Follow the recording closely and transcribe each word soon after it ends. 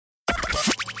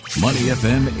Money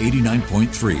FM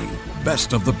 89.3,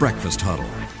 best of the breakfast huddle.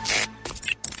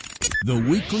 The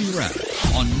weekly wrap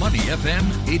on Money FM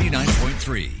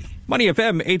 89.3. Money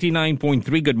FM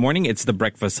 89.3. Good morning. It's the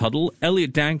Breakfast Huddle.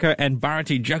 Elliot Danker and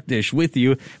Bharati Jagdish with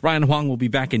you. Ryan Huang will be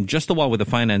back in just a while with a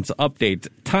finance update.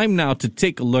 Time now to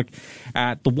take a look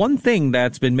at the one thing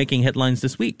that's been making headlines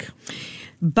this week.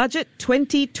 Budget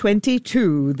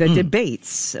 2022, the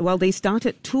debates. Well, they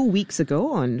started 2 weeks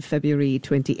ago on February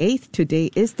 28th. Today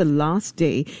is the last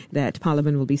day that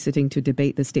Parliament will be sitting to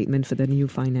debate the statement for the new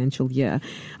financial year.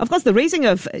 Of course, the raising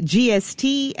of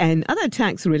GST and other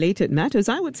tax-related matters,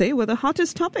 I would say, were the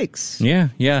hottest topics. Yeah.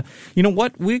 You know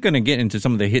what? We're going to get into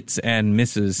some of the hits and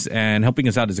misses. And helping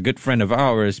us out is a good friend of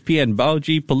ours, PN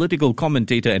Balji, political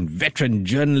commentator and veteran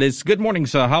journalist. Good morning,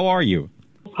 sir. How are you?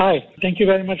 Hi, thank you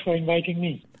very much for inviting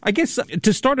me. I guess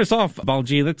to start us off,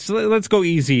 Balji, let's go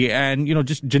easy and,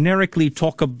 just generically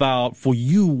talk about, for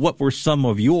you, what were some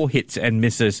of your hits and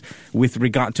misses with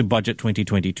regard to Budget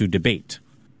 2022 debate?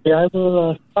 Yeah, I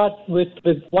will start with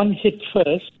one hit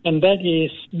first, and that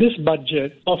is this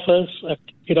budget offers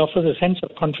a sense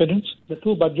of confidence. The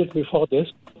two budgets before this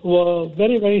were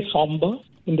very, very somber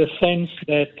in the sense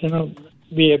that,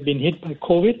 we have been hit by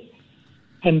COVID,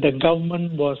 and the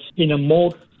government was in a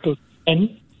mode to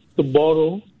spend, to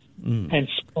borrow, and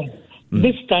spend.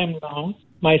 This time around,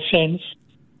 my sense,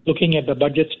 looking at the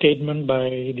budget statement by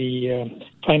the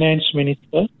finance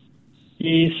minister,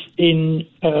 is in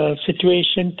a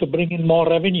situation to bring in more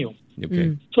revenue.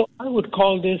 Okay. So I would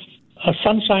call this a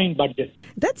sunshine budget.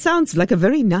 That sounds like a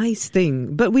very nice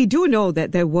thing, but we do know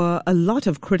that there were a lot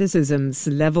of criticisms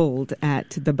leveled at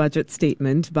the budget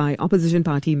statement by opposition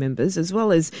party members, as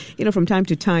well as, from time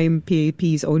to time,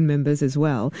 PAP's own members as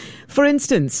well. For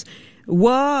instance,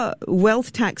 were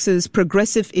wealth taxes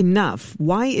progressive enough?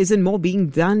 Why isn't more being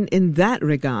done in that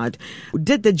regard?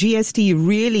 Did the GST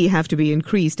really have to be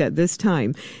increased at this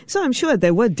time? So I'm sure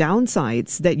there were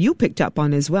downsides that you picked up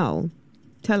on as well.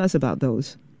 Tell us about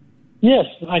those. Yes,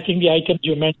 I think the items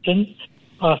you mentioned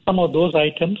are some of those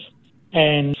items.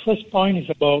 And first point is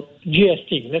about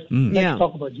GST. Let's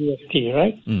talk about GST,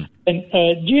 right? And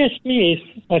GST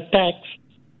is a tax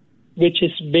which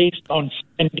is based on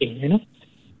spending,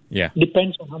 Yeah.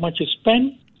 Depends on how much you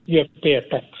spend, you have to pay a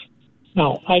tax.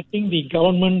 Now, I think the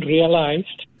government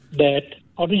realized that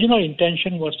original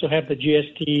intention was to have the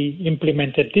GST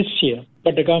implemented this year,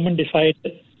 but the government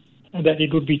decided that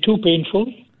it would be too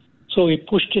painful, so we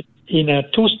pushed it in a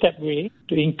two-step way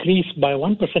to increase by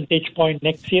 1 percentage point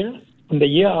next year, and the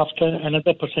year after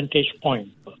another percentage point.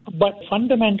 But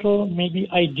fundamental, maybe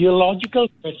ideological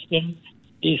question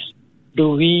is,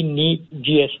 do we need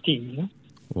GST?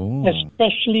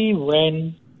 Especially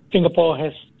when Singapore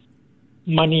has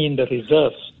money in the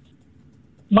reserves.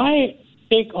 My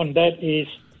take on that is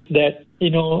that,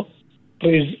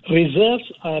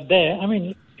 reserves are there. I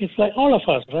mean, it's like all of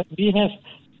us, right? We have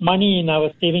money in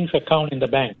our savings account in the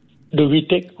bank. Do we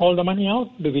take all the money out?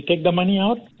 Do we take the money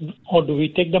out? Or do we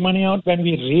take the money out when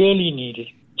we really need it?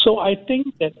 So I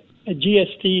think that a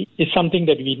GST is something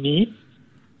that we need,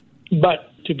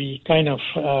 but to be kind of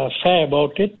fair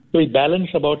about it, to be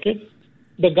balanced about it,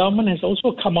 the government has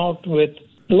also come out with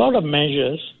a lot of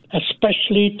measures,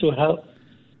 especially to help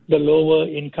the lower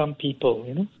income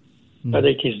people, whether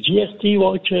it is GST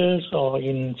vouchers or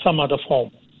in some other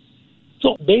form.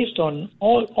 So based on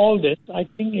all this, I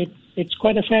think it's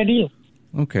quite a fair deal.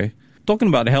 Okay. Talking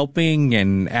about helping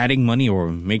and adding money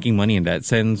or making money in that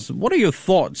sense, what are your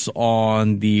thoughts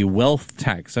on the wealth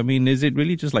tax? I mean, is it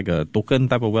really just like a token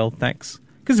type of wealth tax?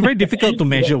 Because it's very difficult to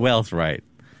measure wealth, right?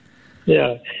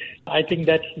 Yeah, I think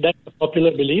that's a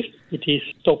popular belief. It is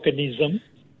tokenism,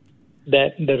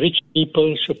 that the rich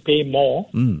people should pay more.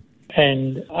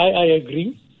 And I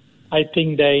agree. I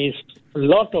think there is a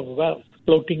lot of wealth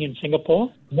floating in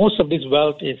Singapore. Most of this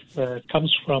wealth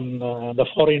comes from the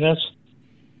foreigners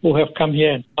who have come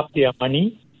here and up their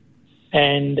money.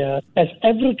 And as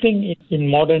everything in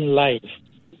modern life,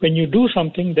 when you do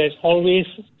something, there's always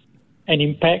an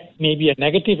impact, maybe a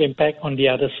negative impact on the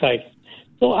other side.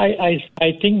 So I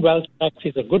think wealth tax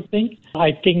is a good thing.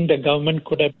 I think the government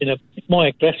could have been a bit more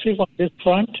aggressive on this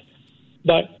front,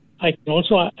 but I can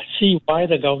also see why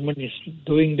the government is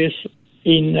doing this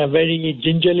in a very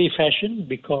gingerly fashion,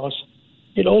 because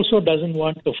it also doesn't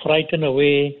want to frighten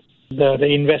away the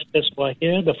investors who are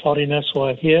here, the foreigners who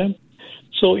are here.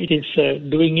 So it is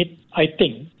doing it, I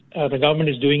think, the government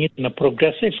is doing it in a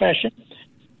progressive fashion.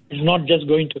 It's not just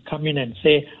going to come in and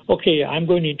say, okay, I'm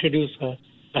going to introduce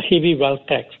a heavy wealth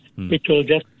tax, which will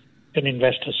just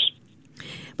investors.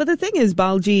 But the thing is,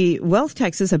 Balji, wealth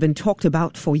taxes have been talked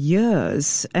about for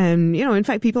years. And, in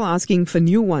fact, people are asking for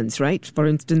new ones, right? For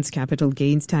instance, capital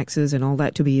gains taxes and all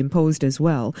that to be imposed as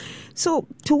well. So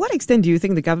to what extent do you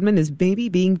think the government is maybe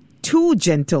being too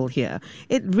gentle here?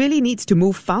 It really needs to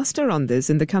move faster on this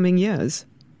in the coming years.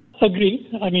 Agree.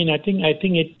 I think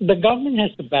the government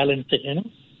has to balance it,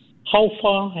 How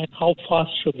far and how fast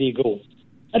should we go?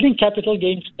 I think capital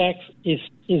gains tax is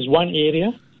one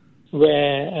area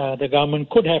where the government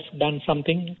could have done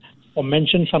something or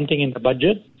mentioned something in the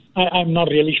budget. I'm not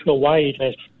really sure why it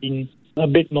has been a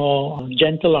bit more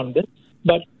gentle on this,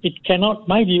 but it cannot,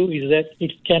 my view is that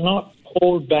it cannot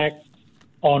hold back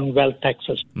on wealth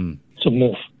taxes to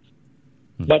move.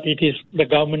 But it is the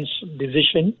government's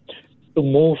decision to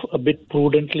move a bit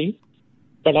prudently,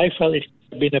 but I felt it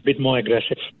could have been a bit more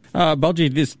aggressive.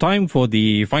 Balji, it's time for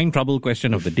the fine trouble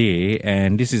question of the day,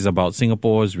 and this is about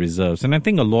Singapore's reserves. And I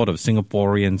think a lot of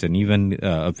Singaporeans and even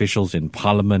officials in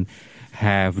Parliament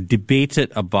have debated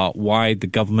about why the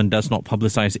government does not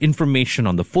publicize information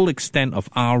on the full extent of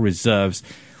our reserves.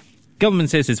 Government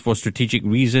says it's for strategic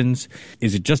reasons.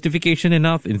 Is it justification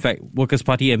enough? In fact, Workers'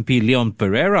 Party MP Leon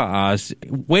Pereira asked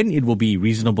when it will be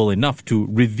reasonable enough to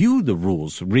review the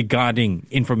rules regarding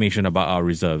information about our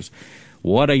reserves.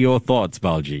 What are your thoughts,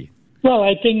 Balji? Well,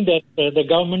 I think that the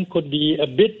government could be a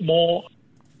bit more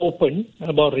open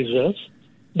about reserves.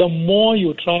 The more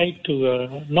you try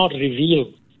to not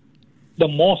reveal, the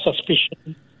more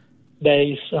suspicion there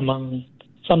is among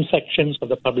some sections of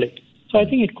the public. So I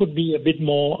think it could be a bit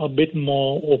more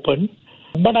open.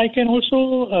 But I can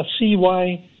also see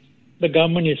why the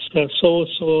government is so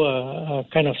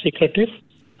kind of secretive.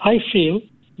 I feel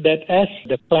that as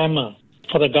the clamor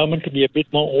for the government to be a bit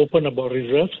more open about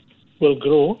reserves will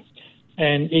grow,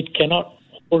 and it cannot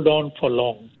hold on for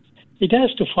long. It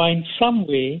has to find some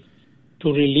way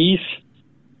to release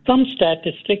some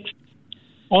statistics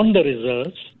on the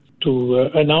reserves, to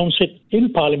announce it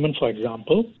in Parliament, for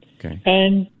example,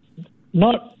 and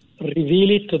not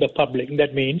reveal it to the public.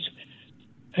 That means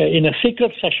in a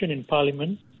secret session in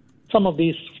Parliament, some of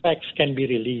these facts can be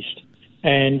released.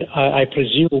 And I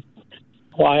presume,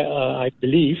 I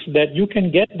believe that you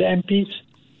can get the MPs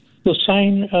to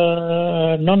sign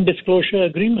a non-disclosure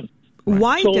agreement.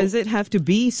 Why does it have to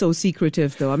be so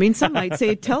secretive, though? I mean, some might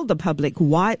say, tell the public.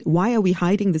 Why are we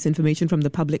hiding this information from the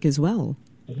public as well?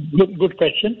 Good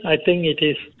question. I think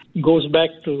goes back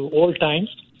to old times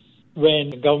when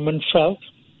the government felt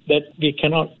that we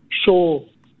cannot show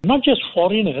not just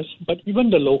foreigners, but even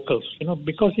the locals,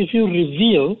 because if you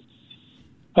reveal,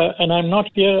 and I'm not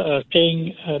here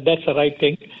saying that's the right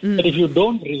thing, but if you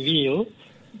don't reveal,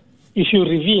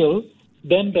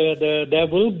 then there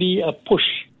will be a push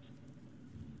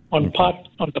on the part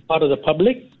of the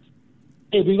public.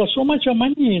 Hey, we got so much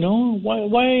money,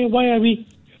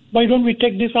 why don't we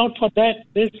take this out for that,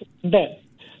 this, and that?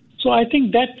 So I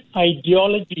think that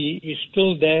ideology is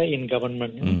still there in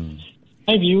government.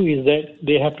 My view is that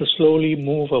they have to slowly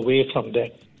move away from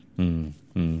that.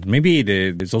 Maybe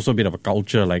there's also a bit of a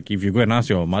culture, like if you go and ask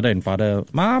your mother and father,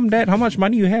 Mom, Dad, how much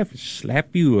money you have?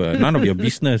 Slap you, none of your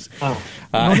business.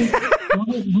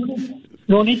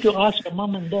 No need to ask your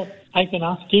mom and dad. I can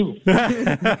ask you.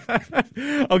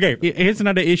 Okay, here's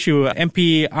another issue.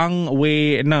 MP Ang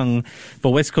Wei Neng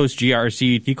for West Coast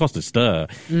GRC, he caused a stir,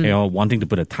 wanting to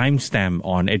put a timestamp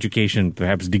on education.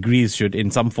 Perhaps degrees should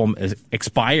in some form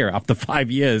expire after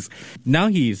 5 years. Now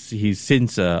he's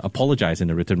since apologized in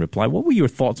a written reply. What were your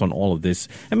thoughts on all of this?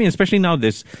 I mean, especially now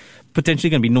there's potentially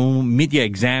going to be no mid-year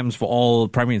exams for all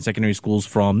primary and secondary schools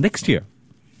from next year.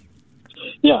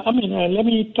 Yeah, I mean, let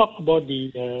me talk about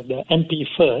the MP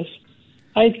first.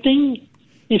 I think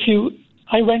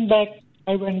I went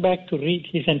back to read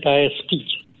his entire speech,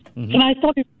 and I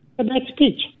thought it was a bad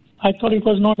speech. I thought it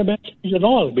was not a bad speech at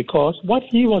all, because what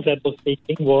he was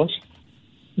advocating was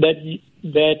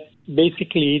that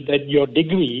basically that your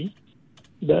degree,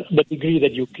 the degree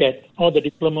that you get or the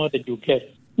diploma that you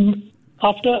get,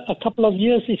 after a couple of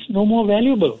years is no more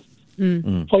valuable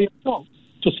for your job,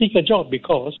 to seek a job,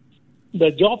 because the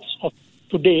jobs of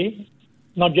today,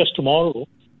 not just tomorrow,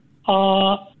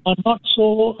 are not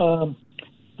so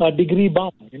degree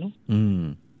bound.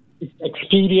 It's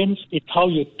experience, it's how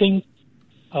you think,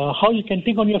 how you can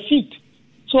think on your feet.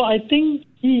 So I think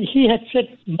he had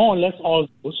said more or less all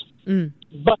those,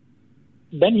 but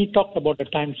then he talked about the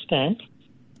timestamp,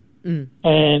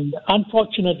 and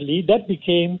unfortunately that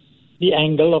became the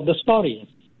angle of the story.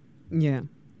 Yeah.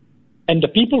 And the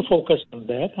people focused on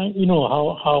that,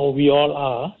 how we all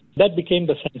are. That became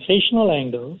the sensational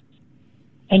angle,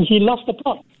 and he lost the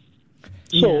plot.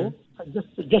 So,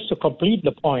 just to complete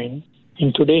the point,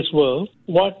 in today's world,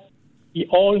 what we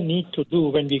all need to do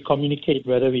when we communicate,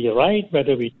 whether we write,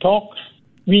 whether we talk,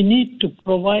 we need to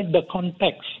provide the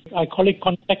context. I call it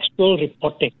contextual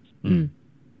reporting.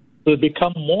 Will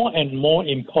become more and more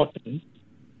important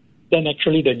than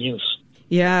actually the news.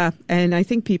 Yeah, and I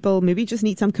think people maybe just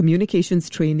need some communications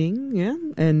training, yeah,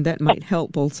 and that might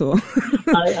help also.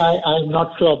 I'm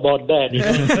not sure about that.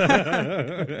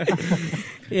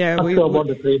 About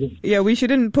the training. Yeah, we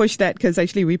shouldn't push that because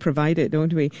actually we provide it,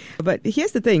 don't we? But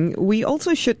here's the thing, we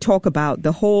also should talk about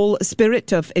the whole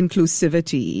spirit of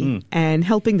inclusivity and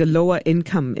helping the lower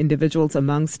income individuals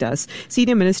amongst us.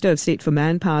 Senior Minister of State for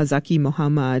Manpower, Zaqy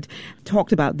Mohammed,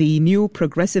 talked about the new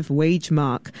progressive wage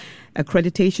mark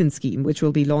accreditation scheme, which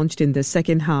will be launched in the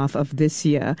second half of this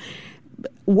year.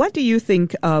 What do you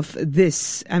think of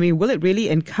this? I mean, will it really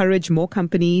encourage more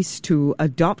companies to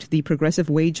adopt the progressive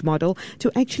wage model to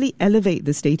actually elevate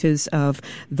the status of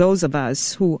those of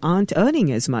us who aren't earning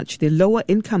as much, the lower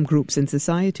income groups in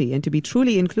society, and to be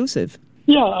truly inclusive?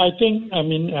 Yeah, I think,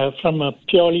 from a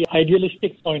purely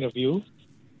idealistic point of view,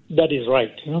 that is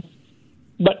right.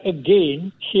 But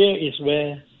again, here is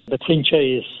where the clincher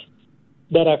is.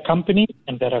 There are companies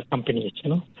and there are companies,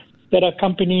 There are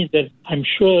companies that I'm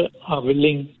sure are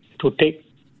willing to take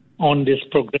on this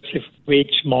progressive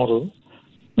wage model,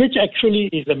 which actually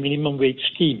is a minimum wage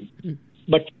scheme.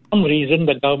 But for some reason,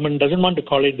 the government doesn't want to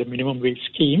call it the minimum wage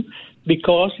scheme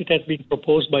because it has been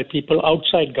proposed by people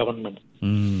outside government.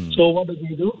 So what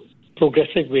do?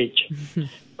 Progressive wage.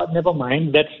 But never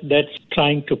mind, that's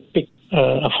trying to pick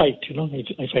a fight,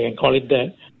 if I can call it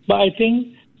that. But I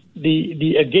think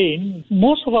again,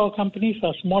 most of our companies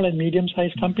are small and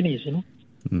medium-sized companies,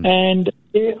 and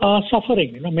they are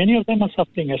suffering. Many of them are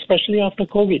suffering, especially after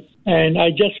COVID. And I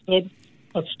just heard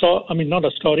not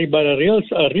a story, but a real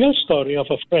story of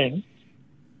a friend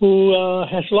who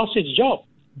has lost his job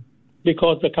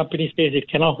because the company says it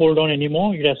cannot hold on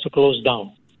anymore, it has to close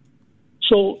down.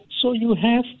 So you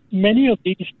have many of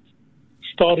these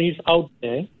stories out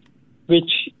there,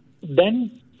 which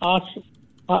then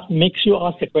makes you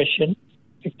ask the question,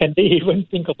 can they even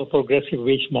think of a progressive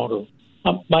wage model?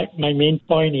 My main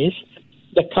point is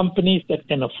the companies that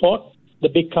can afford, the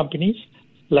big companies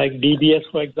like DBS,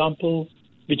 for example,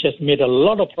 which has made a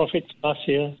lot of profits last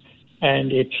year,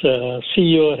 and its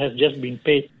CEO has just been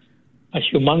paid a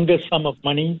humongous sum of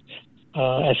money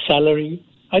as salary.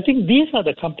 I think these are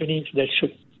the companies that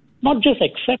should not just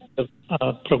accept the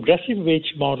progressive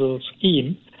wage model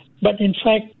scheme, but in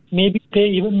fact maybe pay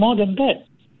even more than that.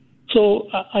 So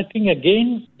I think,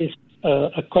 again, it's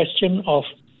a question of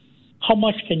how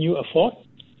much can you afford?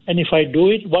 And if I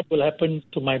do it, what will happen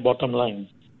to my bottom line?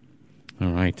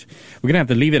 All right. We're going to have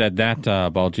to leave it at that,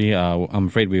 Balji. I'm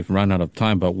afraid we've run out of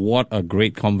time, but what a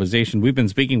great conversation. We've been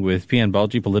speaking with P.N.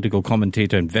 Balji, political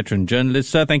commentator and veteran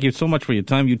journalist. Sir, thank you so much for your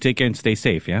time. You take care and stay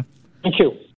safe, yeah? Thank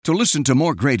you. To listen to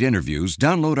more great interviews,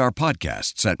 download our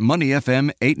podcasts at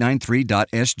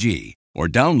moneyfm893.sg or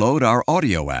download our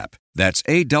audio app. That's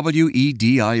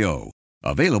AWEDIO.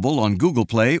 Available on Google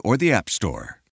Play or the App Store.